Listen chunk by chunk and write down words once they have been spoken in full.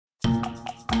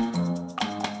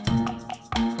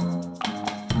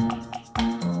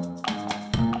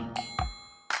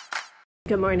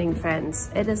Good morning, friends.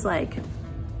 It is like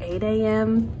 8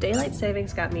 a.m. Daylight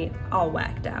savings got me all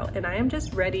whacked out and I am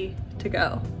just ready to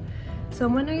go. So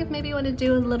I'm wondering if maybe you want to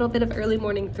do a little bit of early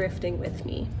morning thrifting with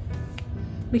me.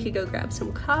 We could go grab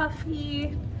some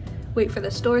coffee, wait for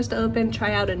the stores to open,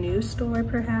 try out a new store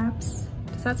perhaps.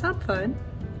 Does that sound fun?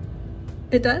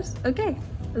 It does? Okay,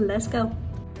 let's go.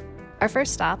 Our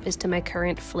first stop is to my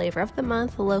current flavor of the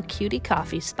month, Low Cutie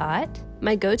coffee spot.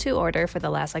 My go-to order for the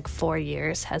last 4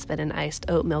 years has been an iced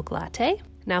oat milk latte.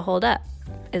 Now hold up,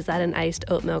 is that an iced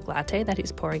oat milk latte that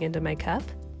he's pouring into my cup?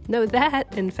 No,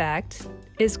 that, in fact,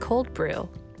 is cold brew,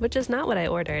 which is not what I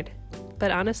ordered.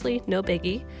 But honestly, no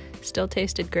biggie, still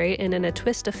tasted great, and in a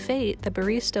twist of fate, the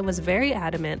barista was very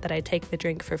adamant that I take the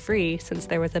drink for free since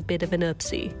there was a bit of an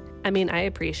oopsie. I mean, I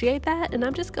appreciate that, and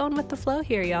I'm just going with the flow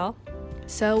here, y'all.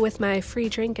 So with my free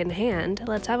drink in hand,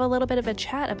 let's have a little bit of a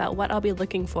chat about what I'll be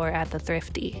looking for at the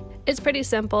Thrifty. It's pretty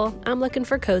simple. I'm looking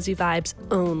for cozy vibes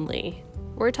only.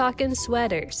 We're talking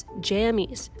sweaters,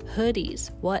 jammies,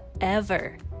 hoodies,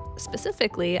 whatever.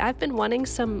 Specifically, I've been wanting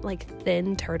some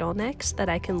thin turtlenecks that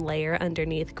I can layer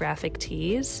underneath graphic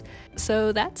tees,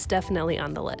 so that's definitely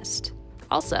on the list.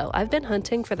 Also, I've been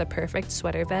hunting for the perfect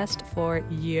sweater vest for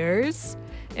years,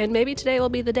 and maybe today will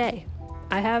be the day.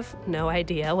 I have no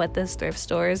idea what this thrift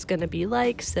store is gonna be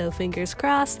like, so fingers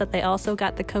crossed that they also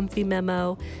got the comfy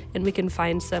memo and we can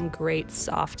find some great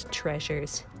soft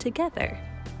treasures together.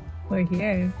 We're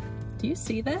here. Do you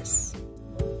see this?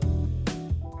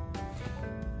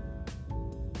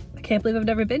 I can't believe I've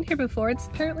never been here before. It's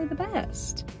apparently the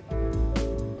best.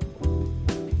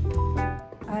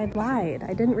 I lied.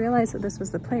 I didn't realize that this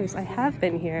was the place. I have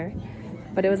been here,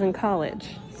 but it was in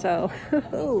college, so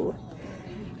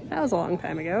that was a long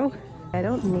time ago. I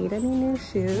don't need any new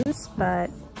shoes, but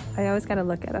I always gotta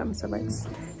look at them. So let's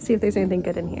see if there's anything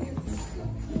good in here.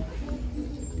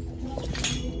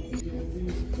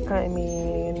 I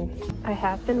mean, I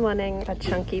have been wanting a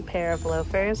chunky pair of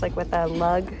loafers, with a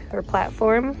lug or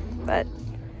platform, but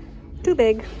too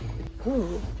big.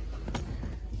 Ooh,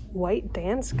 white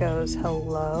dance goes,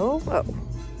 hello? Oh,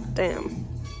 damn.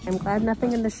 I'm glad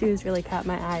nothing in the shoes really caught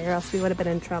my eye, or else we would have been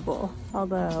in trouble.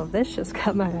 Although this just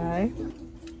caught my eye.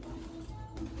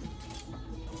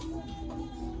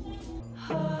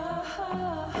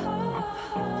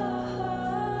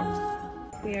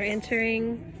 We are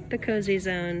entering the cozy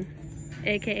zone,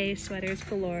 aka sweaters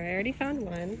galore. I already found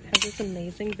one. It has this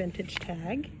amazing vintage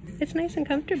tag. It's nice and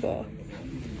comfortable.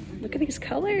 Look at these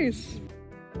colors.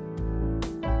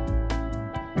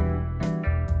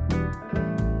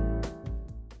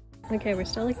 Okay, we're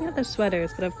still looking at the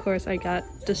sweaters, but of course I got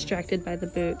distracted by the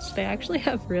boots. They actually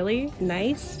have really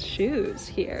nice shoes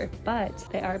here, but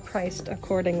they are priced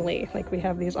accordingly. We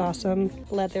have these awesome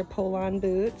leather pull-on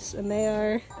boots, and they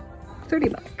are 30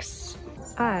 bucks.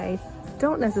 I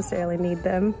don't necessarily need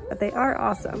them, but they are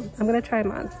awesome. I'm gonna try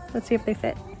them on. Let's see if they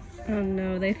fit. Oh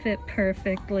no, they fit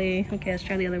perfectly. Okay, let's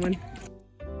try the other one.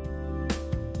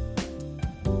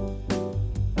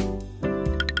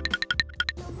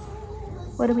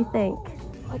 What do we think?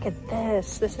 Look at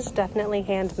this. This is definitely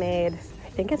handmade. I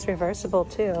think it's reversible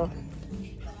too.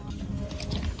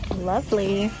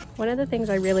 Lovely. One of the things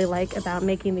I really like about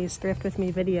making these thrift with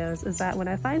me videos is that when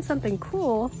I find something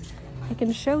cool, I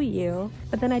can show you,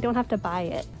 but then I don't have to buy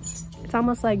it. It's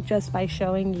almost like just by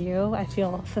showing you, I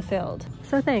feel fulfilled.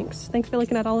 So thanks. Thanks for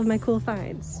looking at all of my cool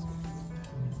finds.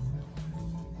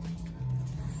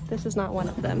 This is not one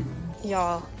of them.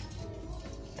 Y'all,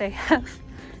 they have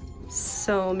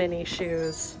so many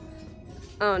shoes.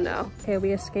 Oh no. Okay,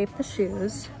 we escaped the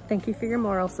shoes. Thank you for your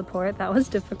moral support. That was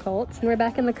difficult. And we're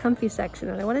back in the comfy section,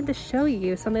 and I wanted to show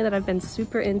you something that I've been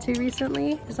super into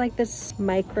recently. It's this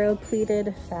micro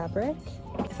pleated fabric.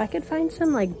 If I could find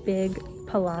some big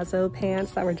palazzo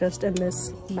pants that were just in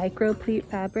this micro pleat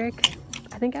fabric,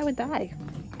 I think I would die.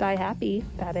 Die happy,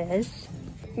 that is.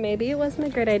 Maybe it wasn't a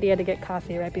great idea to get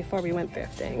coffee right before we went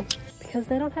thrifting, because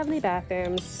they don't have any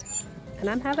bathrooms. And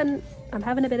I'm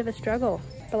having a bit of a struggle,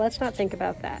 but let's not think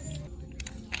about that.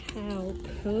 How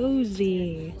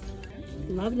cozy.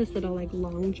 Love this little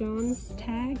Long John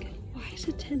tag. Why is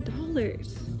it $10?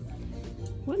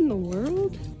 What in the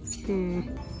world?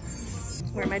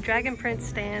 Where my dragon print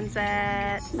stands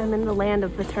at. I'm in the land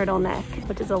of the turtleneck,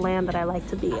 which is a land that I like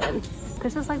to be in.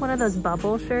 This is one of those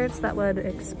bubble shirts that would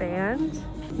expand,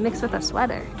 mixed with a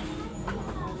sweater.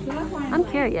 I'm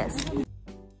curious.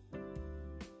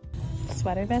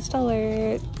 Sweater vest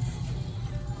alert.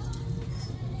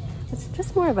 It's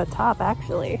just more of a top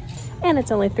actually. And it's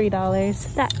only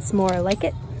 $3. That's more like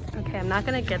it. Okay, I'm not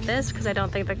gonna get this because I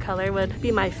don't think the color would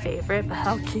be my favorite, but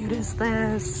how cute is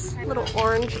this? Little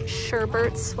orange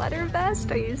sherbet sweater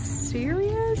vest, are you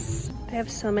serious? I have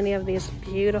so many of these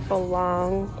beautiful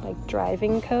long, like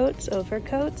driving coats,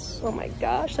 overcoats. Oh my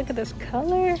gosh, look at this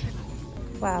color.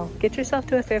 Wow, get yourself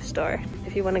to a thrift store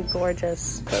if you want a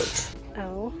gorgeous coat.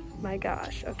 Oh my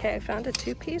gosh. Okay, I found a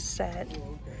two-piece set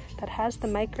that has the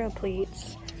micro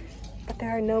pleats, but there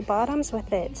are no bottoms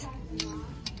with it.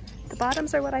 The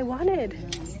bottoms are what I wanted.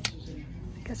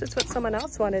 I guess it's what someone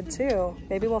else wanted too.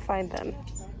 Maybe we'll find them.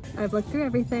 I've looked through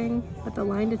everything, but the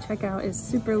line to check out is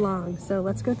super long. So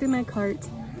let's go through my cart,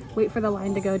 wait for the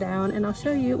line to go down, and I'll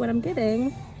show you what I'm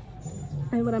getting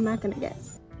and what I'm not gonna get.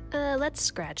 Let's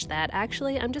scratch that.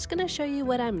 Actually, I'm just gonna show you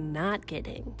what I'm not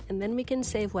getting, and then we can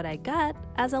save what I got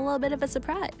as a little bit of a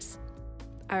surprise.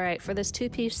 Alright, for this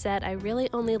two-piece set, I really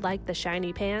only like the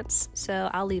shiny pants, so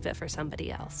I'll leave it for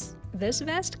somebody else. This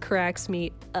vest cracks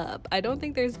me up. I don't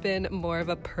think there's been more of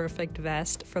a perfect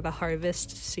vest for the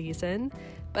harvest season,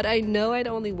 but I know I'd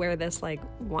only wear this like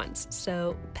once,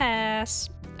 so pass.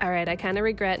 Alright, I kind of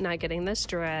regret not getting this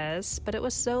dress, but it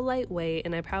was so lightweight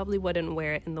and I probably wouldn't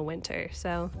wear it in the winter,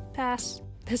 so pass.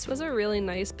 This was a really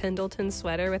nice Pendleton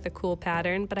sweater with a cool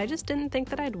pattern, but I just didn't think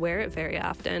that I'd wear it very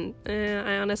often.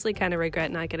 I honestly kind of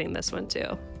regret not getting this one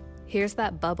too. Here's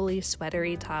that bubbly,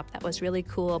 sweatery top that was really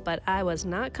cool, but I was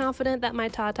not confident that my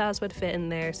tatas would fit in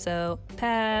there, so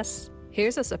pass.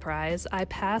 Here's a surprise. I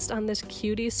passed on this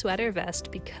cutie sweater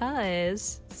vest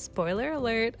because, spoiler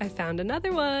alert, I found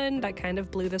another one that kind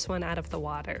of blew this one out of the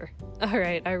water.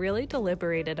 Alright, I really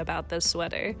deliberated about this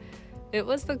sweater. It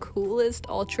was the coolest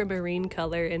ultramarine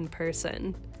color in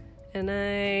person, and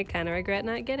I kind of regret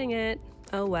not getting it.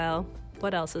 Oh well,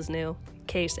 what else is new?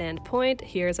 Case and point,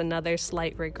 here's another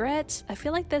slight regret. I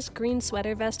feel like this green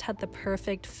sweater vest had the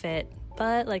perfect fit,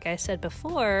 but like I said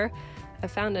before, I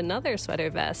found another sweater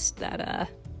vest that,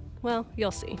 well,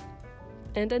 you'll see.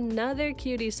 And another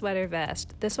cutie sweater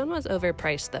vest. This one was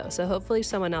overpriced though, so hopefully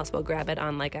someone else will grab it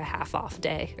on like a half-off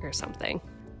day or something.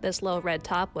 This little red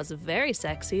top was very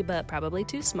sexy, but probably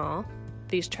too small.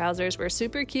 These trousers were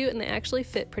super cute and they actually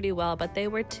fit pretty well, but they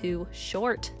were too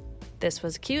short. This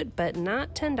was cute, but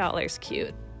not $10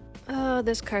 cute. Oh,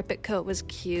 this carpet coat was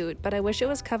cute, but I wish it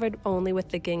was covered only with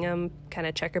the gingham kind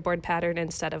of checkerboard pattern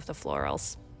instead of the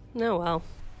florals. Oh well.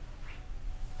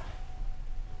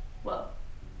 Whoa.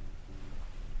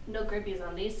 No grippies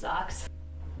on these socks.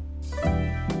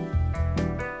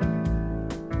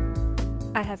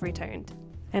 I have returned,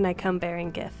 and I come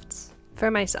bearing gifts. For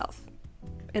myself,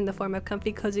 in the form of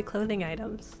comfy, cozy clothing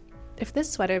items. If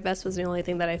this sweater vest was the only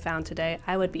thing that I found today,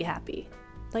 I would be happy.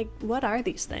 Like, what are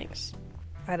these things?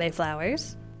 Are they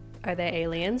flowers? Are they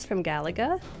aliens from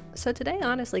Galaga? So today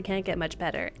honestly can't get much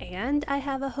better. And I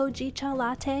have a hojicha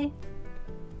latte.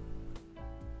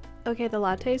 Okay, the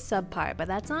latte's subpar, but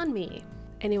that's on me.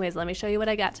 Anyways, let me show you what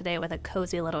I got today with a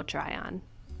cozy little try on.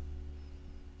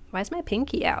 Why is my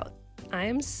pinky out? I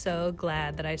am so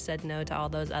glad that I said no to all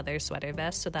those other sweater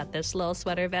vests so that this little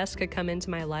sweater vest could come into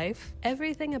my life.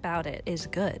 Everything about it is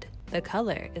good. The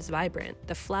color is vibrant.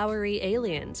 The flowery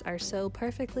aliens are so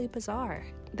perfectly bizarre.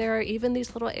 There are even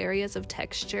these little areas of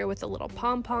texture with the little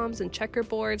pom-poms and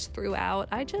checkerboards throughout.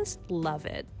 I just love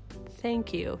it.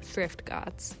 Thank you, thrift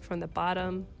gods, from the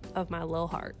bottom of my little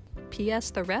heart.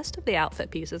 P.S. The rest of the outfit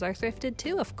pieces are thrifted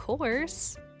too, of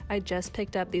course. I just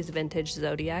picked up these vintage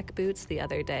Zodiac boots the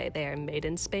other day. They are made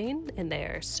in Spain, and they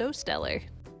are so stellar.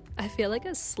 I feel like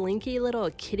a slinky little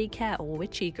kitty cat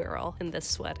witchy girl in this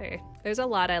sweater. There's a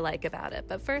lot I like about it,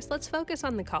 but first let's focus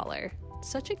on the collar.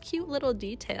 Such a cute little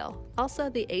detail. Also,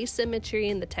 the asymmetry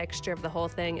and the texture of the whole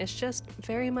thing is just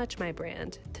very much my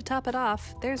brand. To top it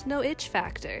off, there's no itch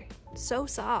factor. So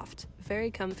soft. Very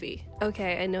comfy.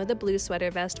 Okay, I know the blue sweater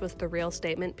vest was the real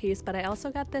statement piece, but I also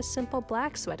got this simple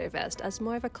black sweater vest as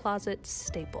more of a closet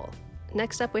staple.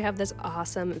 Next up, we have this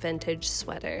awesome vintage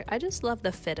sweater. I just love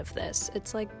the fit of this.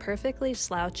 It's like perfectly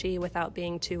slouchy without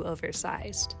being too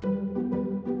oversized.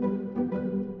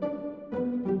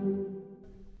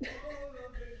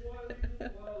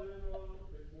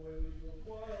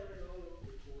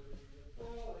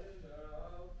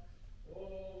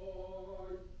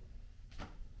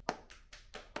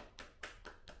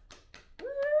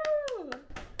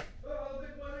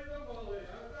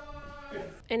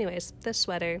 Anyways, this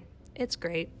sweater, it's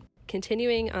great.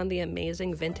 Continuing on the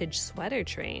amazing vintage sweater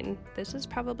train, this is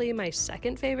probably my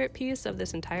second favorite piece of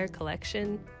this entire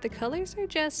collection. The colors are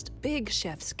just big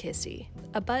chef's kissy.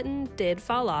 A button did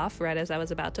fall off right as I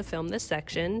was about to film this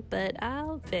section, but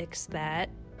I'll fix that,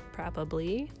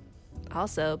 probably.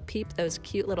 Also, peep those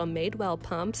cute little Madewell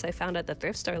pumps I found at the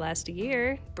thrift store last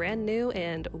year. Brand new,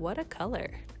 and what a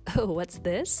color. Oh, what's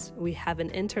this? We have an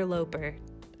interloper.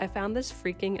 I found this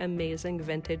freaking amazing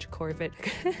vintage Corvette.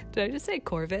 Did I just say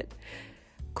Corvette?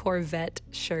 Corvette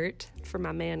shirt for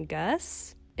my man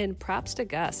Gus. And props to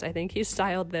Gus, I think he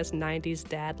styled this 90s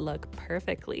dad look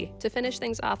perfectly. To finish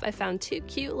things off, I found 2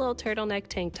 cute little turtleneck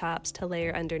tank tops to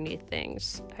layer underneath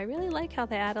things. I really like how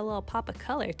they add a little pop of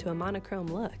color to a monochrome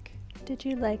look. Did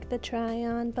you like the try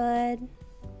on, bud?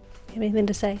 You have anything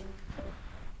to say?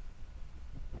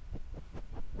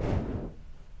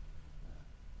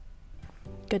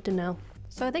 Good to know.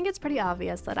 So I think it's pretty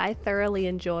obvious that I thoroughly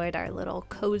enjoyed our little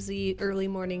cozy early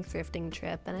morning thrifting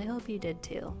trip, and I hope you did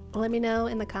too. Let me know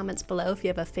in the comments below if you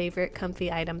have a favorite comfy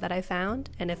item that I found,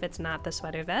 and if it's not the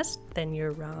sweater vest, then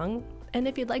you're wrong. And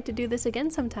if you'd like to do this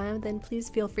again sometime, then please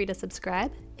feel free to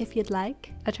subscribe if you'd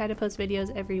like. I try to post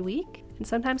videos every week, and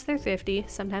sometimes they're thrifty,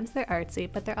 sometimes they're artsy,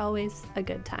 but they're always a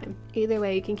good time. Either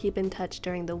way, you can keep in touch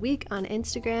during the week on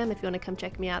Instagram if you want to come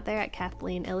check me out there at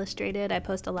kathleenillustrated. I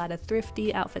post a lot of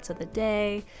thrifty outfits of the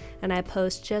day, and I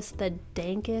post just the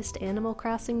dankest Animal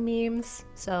Crossing memes,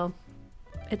 so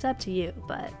it's up to you,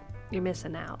 but you're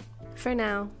missing out. For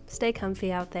now, stay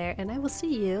comfy out there, and I will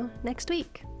see you next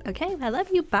week. Okay, I love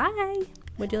you. Bye.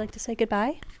 Would you like to say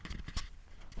goodbye?